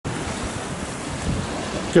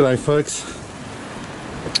G'day folks,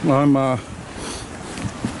 I'm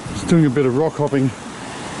just doing a bit of rock hopping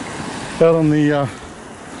out on the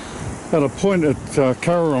at a point at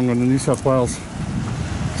Currarong on the New South Wales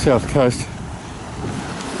south coast,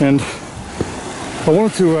 and I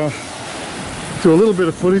wanted to do a little bit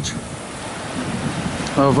of footage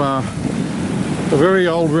of a very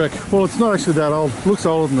old wreck. Well, it's not actually that old, it looks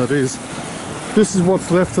older than it is. This is what's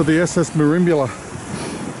left of the SS Merimbula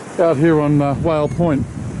out here on Whale Point.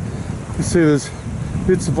 You see there's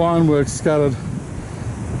bits of ironwork scattered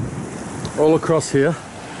all across here.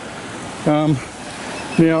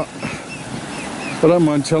 Now, I don't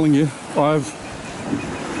mind telling you, I've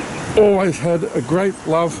always had a great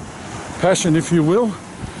love, passion if you will,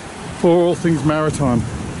 for all things maritime.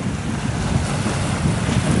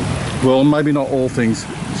 Well, maybe not all things,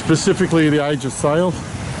 specifically the age of sail.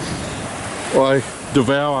 I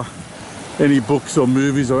devour any books or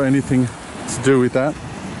movies or anything to do with that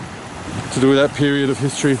period of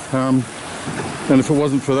history, and if it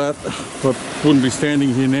wasn't for that, I wouldn't be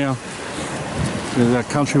standing here now. Our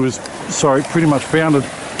country was, pretty much founded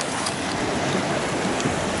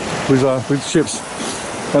with ships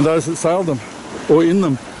and those that sailed them or in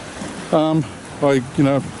them. I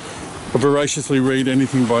voraciously read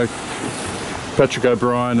anything by Patrick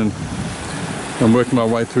O'Brien, and I'm working my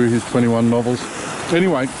way through his 21 novels.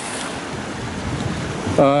 Anyway,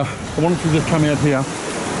 I wanted to just come out here.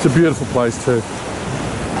 It's a beautiful place too.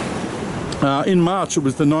 In March, it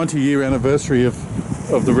was the 90-year anniversary of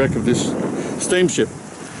the wreck of this steamship.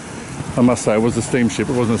 I must say it was a steamship,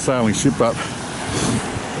 it wasn't a sailing ship, but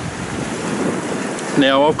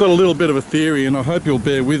now I've got a little bit of a theory and I hope you'll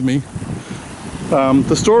bear with me.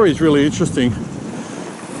 The story is really interesting,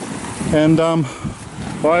 and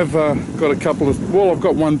I've got a couple of, well, I've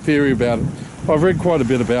got one theory about it. I've read quite a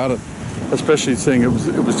bit about it, especially seeing it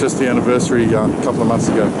was just the anniversary a couple of months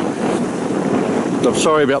ago. I'm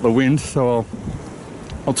sorry about the wind, so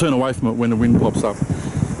I'll turn away from it when the wind pops up.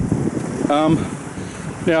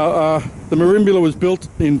 Now, the Merimbula was built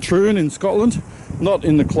in Thereon in Scotland, not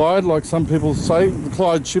in the Clyde like some people say. The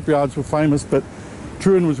Clyde shipyards were famous, but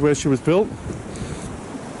Thereon was where she was built.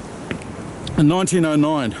 In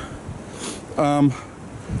 1909,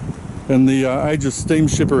 and the age of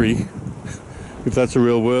steamshippery, if that's a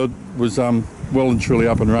real word, was well and truly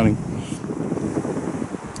up and running.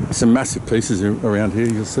 Some massive pieces around here,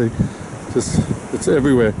 you'll see. It's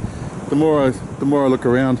everywhere. The more I look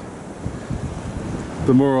around,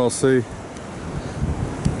 the more I'll see.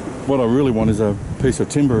 What I really want is a piece of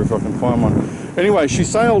timber if I can find one. Anyway, she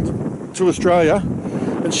sailed to Australia,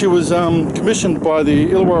 and she was commissioned by the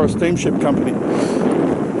Illawarra Steamship Company.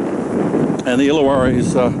 And the Illawarra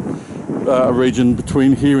is a region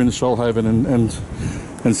between here in Shoalhaven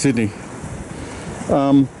and Sydney.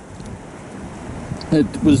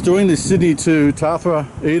 It was doing this Sydney to Tathra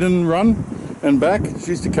Eden run and back.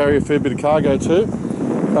 She used to carry a fair bit of cargo too.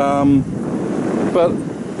 But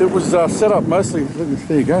it was set up mostly,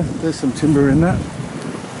 there you go, there's some timber in that.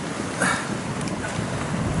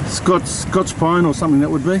 Scotch pine or something that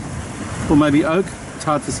would be, or maybe oak, it's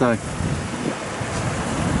hard to say.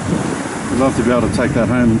 I'd love to be able to take that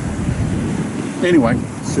home. Anyway,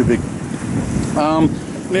 it's too big.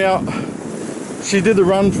 Now, she did the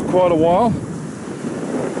run for quite a while,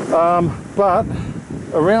 but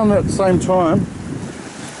around that same time,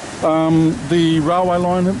 the railway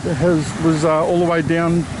line was all the way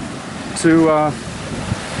down to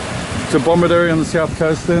Bombardary on the south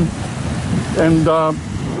coast then, and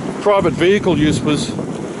private vehicle use was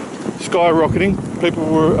skyrocketing. People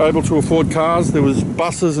were able to afford cars. There was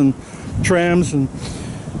buses and trams, and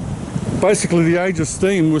basically the age of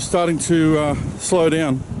steam was starting to slow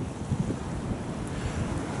down.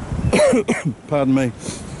 Pardon me.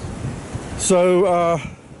 So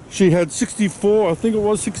she had 64, I think it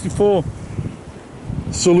was 64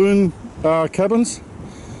 saloon cabins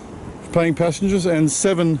paying passengers, and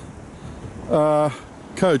 7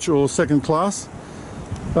 coach or second class.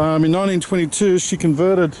 In 1922, she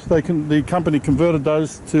converted. The company converted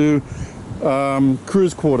those to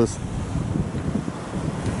cruise quarters.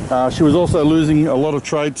 She was also losing a lot of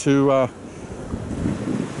trade to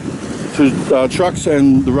trucks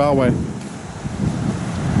and the railway.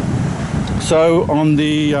 So on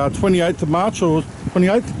the 28th of March, or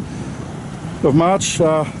 28th of March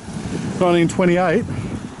 1928,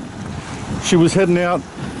 she was heading out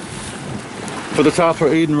for the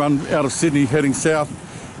Tathra Eden run out of Sydney, heading south.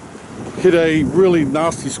 Hit a really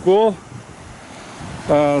nasty squall,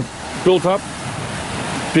 built up,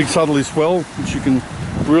 big southerly swell, which you can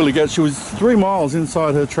really get. She was 3 miles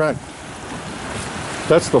inside her track.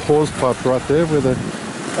 That's the hawse pipe right there, where the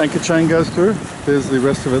anchor chain goes through. There's the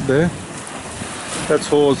rest of it there. That's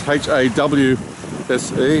Hawes,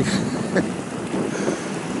 H-A-W-S-E.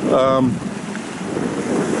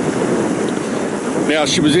 Now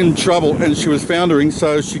she was in trouble and she was foundering,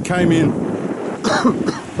 so she came in,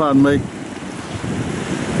 pardon me,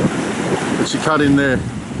 and she cut in there.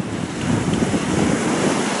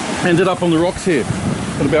 Ended up on the rocks here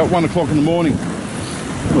at about 1 o'clock in the morning.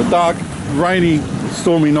 A dark, rainy,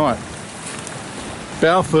 stormy night.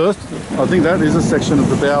 Bow first, I think that is a section of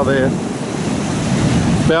the bow there.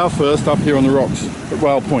 Bow first up here on the rocks at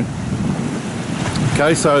Whale Point.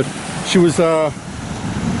 Okay, so she was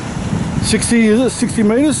 60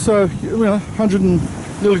 meters, so you know, 100 and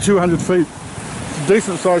nearly 200 feet. It's a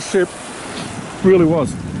decent sized ship, really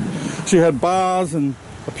was. She had bars and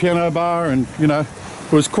a piano bar, and you know,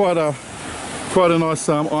 it was quite a nice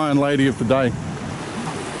iron lady of the day.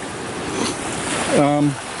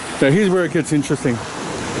 Now here's where it gets interesting.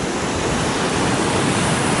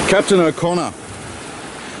 Captain O'Connor,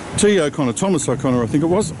 T. O'Connor, Thomas O'Connor I think it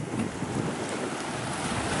was.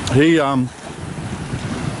 He, look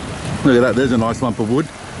at that, there's a nice lump of wood.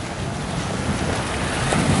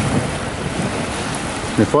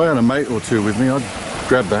 If I had a mate or two with me, I'd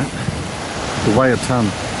grab that. To weigh a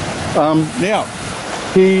ton. Now,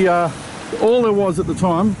 he, all there was at the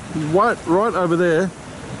time, right over there,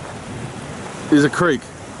 is a creek.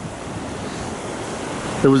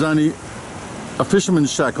 There was only a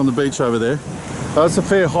fisherman's shack on the beach over there. It's a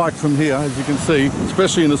fair hike from here, as you can see,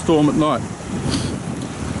 especially in a storm at night.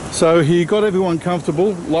 So he got everyone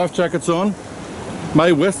comfortable, life jackets on,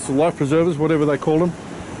 Mae Wests, life preservers, whatever they call them,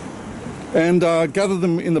 and gathered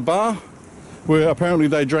them in the bar, where apparently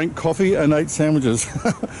they drank coffee and ate sandwiches.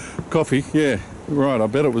 Coffee, yeah, right, I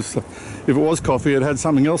bet it was, if it was coffee, it had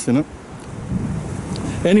something else in it.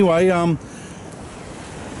 Anyway,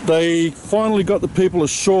 they finally got the people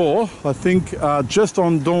ashore, I think, just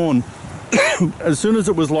on dawn. As soon as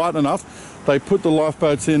it was light enough, they put the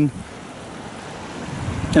lifeboats in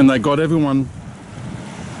and they got everyone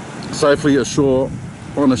safely ashore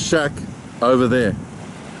on a shack over there.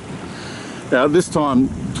 Now at this time,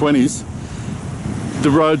 20s, the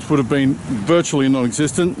roads would have been virtually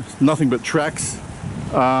non-existent, nothing but tracks.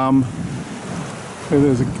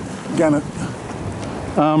 There's a gannet.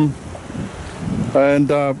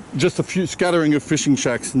 And just a few scattering of fishing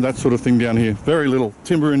shacks and that sort of thing down here. Very little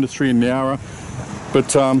timber industry in Nowra, but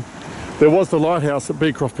there was the lighthouse at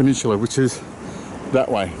Beecroft Peninsula, which is that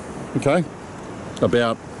way, okay?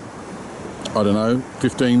 About, I don't know,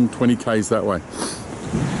 15, 20 k's that way.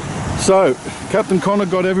 So Captain Connor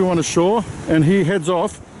got everyone ashore and he heads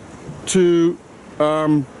off to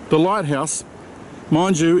the lighthouse.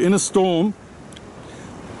 Mind you, in a storm,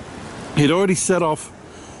 he'd already set off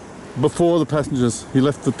before the passengers. He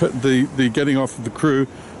left the getting off of the crew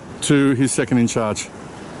to his second in charge.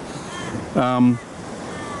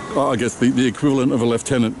 I guess the equivalent of a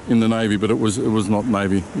lieutenant in the Navy, but it was not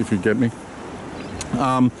Navy, if you get me.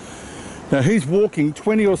 Now he's walking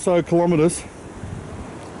 20 or so kilometres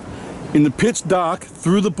in the pitch dark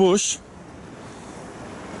through the bush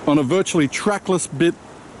on a virtually trackless bit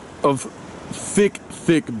of thick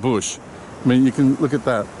bush. I mean, you can look at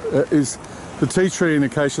that. Is the tea tree and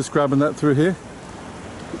acacia scrub and that through here?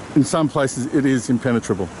 In some places it is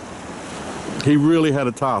impenetrable. He really had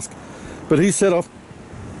a task, but he set off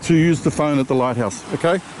to use the phone at the lighthouse,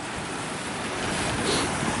 okay?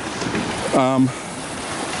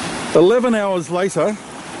 11 hours later,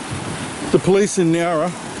 the police in Nowra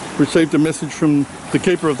received a message from the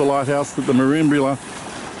keeper of the lighthouse that the Merimbula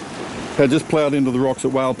had just ploughed into the rocks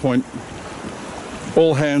at Whale Point.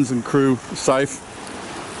 All hands and crew safe.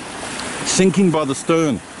 Sinking by the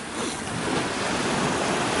stern.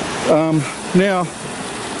 Now,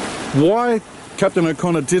 why Captain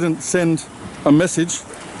O'Connor didn't send a message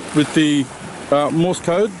with the Morse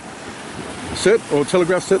code set or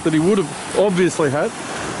telegraph set that he would have obviously had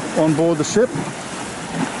on board the ship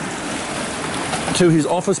to his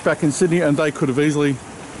office back in Sydney, and they could have easily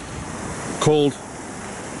called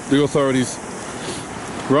the authorities,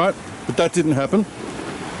 right? But that didn't happen.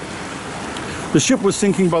 The ship was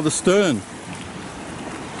sinking by the stern,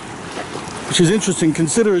 which is interesting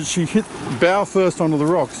considering she hit bow first onto the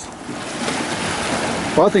rocks.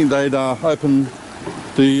 I think they'd open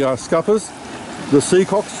the scuppers, the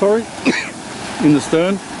seacocks, sorry, in the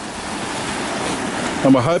stern,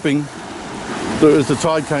 and we're hoping that as the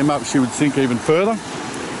tide came up she would sink even further.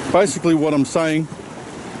 Basically what I'm saying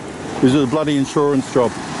is a bloody insurance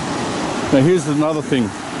job. Now here's another thing,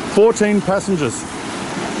 14 passengers,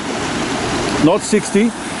 not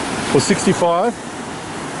 60 or 65,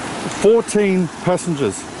 14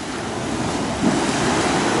 passengers.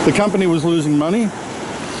 The company was losing money.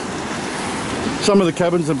 Some of the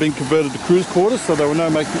cabins have been converted to cruise quarters, so there were no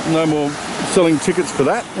more selling tickets for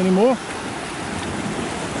that anymore.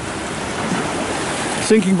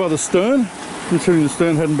 Sinking by the stern, considering the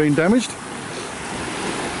stern hadn't been damaged.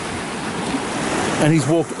 And he's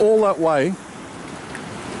walked all that way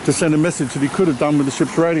to send a message that he could have done with the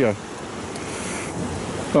ship's radio.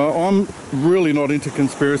 I'm really not into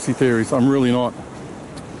conspiracy theories. I'm really not.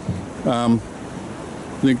 I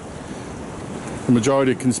think the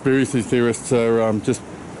majority of conspiracy theorists are just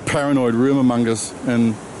paranoid rumour mongers,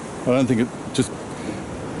 and I don't think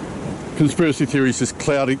conspiracy theories just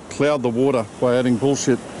cloud the water by adding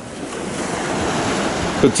bullshit.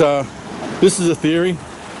 But this is a theory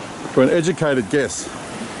for an educated guess.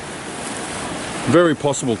 Very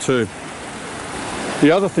possible too.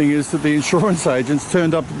 The other thing is that the insurance agents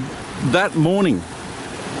turned up that morning,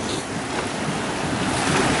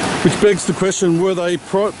 which begs the question, were they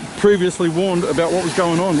previously warned about what was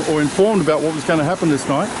going on, or informed about what was going to happen this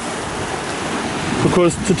night?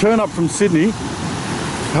 Because to turn up from Sydney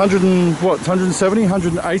 170,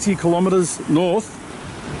 180 kilometres north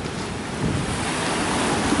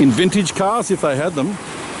in vintage cars, if they had them,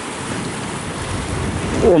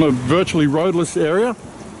 on a virtually roadless area,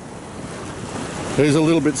 is a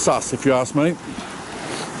little bit sus, if you ask me.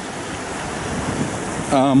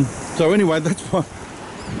 So anyway,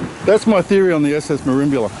 that's my theory on the SS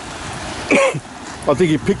Merimbula. I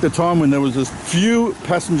think he picked a time when there was as few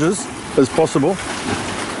passengers as possible,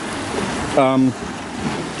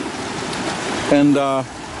 and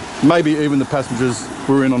maybe even the passengers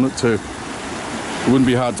were in on it too. It wouldn't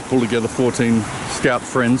be hard to pull together 14 scout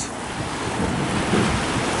friends,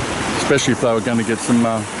 especially if they were going to get some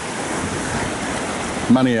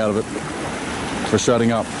money out of it for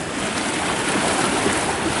shutting up.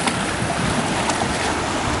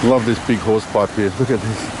 Love this big horse pipe here. Look at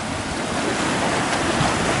this.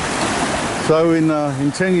 So in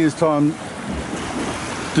 10 years' time,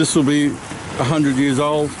 this will be 100 years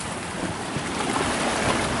old.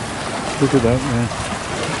 Look at that, man.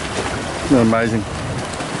 Isn't that amazing?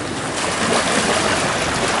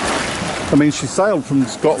 I mean, she sailed from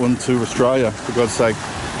Scotland to Australia, for God's sake,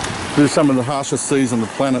 through some of the harshest seas on the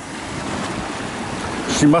planet.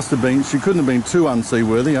 She couldn't have been too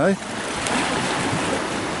unseaworthy, eh?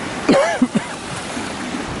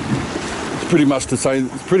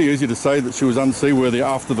 It's pretty easy to say that she was unseaworthy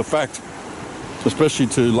after the fact, especially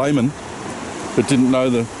to laymen that didn't know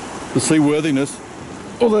the seaworthiness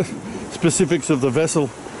or the specifics of the vessel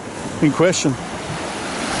in question.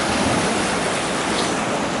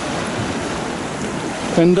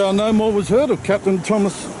 And no more was heard of Captain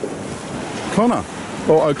Thomas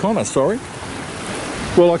O'Connor, sorry.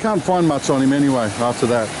 Well, I can't find much on him anyway after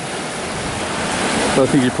that. I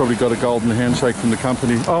think he probably got a golden handshake from the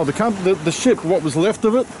company. Oh, the ship, what was left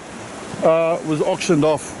of it, was auctioned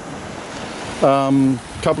off a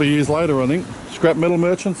couple of years later, I think. Scrap metal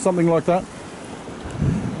merchants, something like that.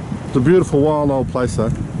 It's a beautiful, wild old place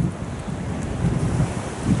though.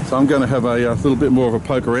 So I'm going to have a little bit more of a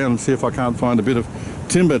poke around and see if I can't find a bit of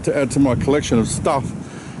timber to add to my collection of stuff.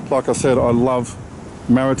 Like I said, I love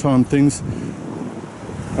maritime things.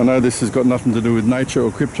 I know this has got nothing to do with nature or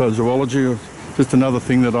cryptozoology, or just another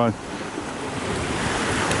thing that I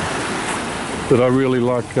really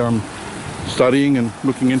like studying and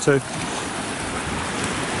looking into.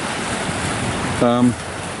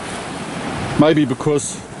 Maybe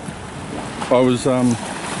because I'm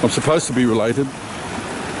supposed to be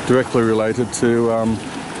directly related to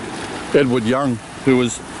Edward Young, who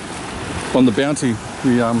was on the Bounty,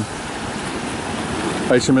 the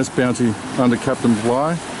HMS Bounty under Captain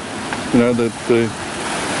Bligh. You know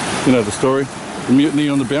the story, the mutiny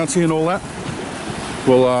on the Bounty and all that.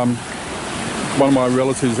 Well, one of my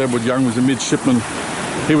relatives, Edward Young, was a midshipman.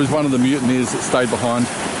 He was one of the mutineers that stayed behind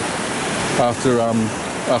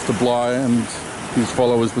after Bligh and his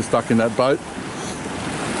followers were stuck in that boat,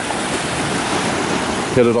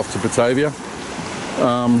 headed off to Batavia.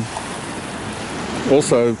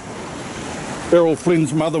 Also, Errol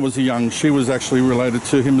Flynn's mother was a Young. She was actually related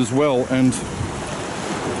to him as well and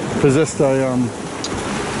possessed a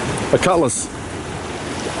cutlass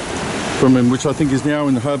from him, which I think is now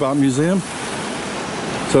in the Hobart Museum.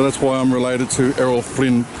 So that's why I'm related to Errol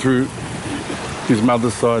Flynn through his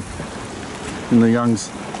mother's side in the Youngs.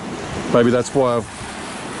 Maybe that's why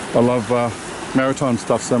I love maritime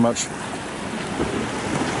stuff so much.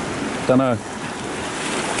 Don't know.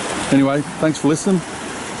 Anyway, thanks for listening.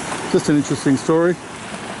 Just an interesting story.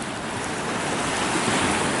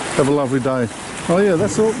 Have a lovely day. Oh yeah,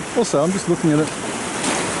 that's all. Also, I'm just looking at it.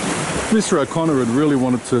 Mr. O'Connor had really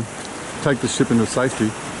wanted to take the ship into safety.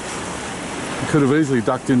 Could have easily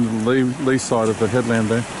ducked into the lee side of the headland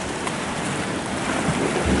there,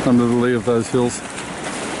 under the lee of those hills.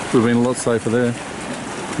 Would have been a lot safer there,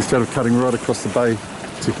 instead of cutting right across the bay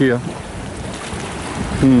to here.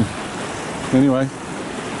 Anyway,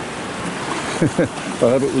 I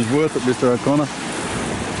hope it was worth it, Mr. O'Connor.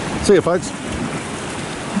 See you, folks.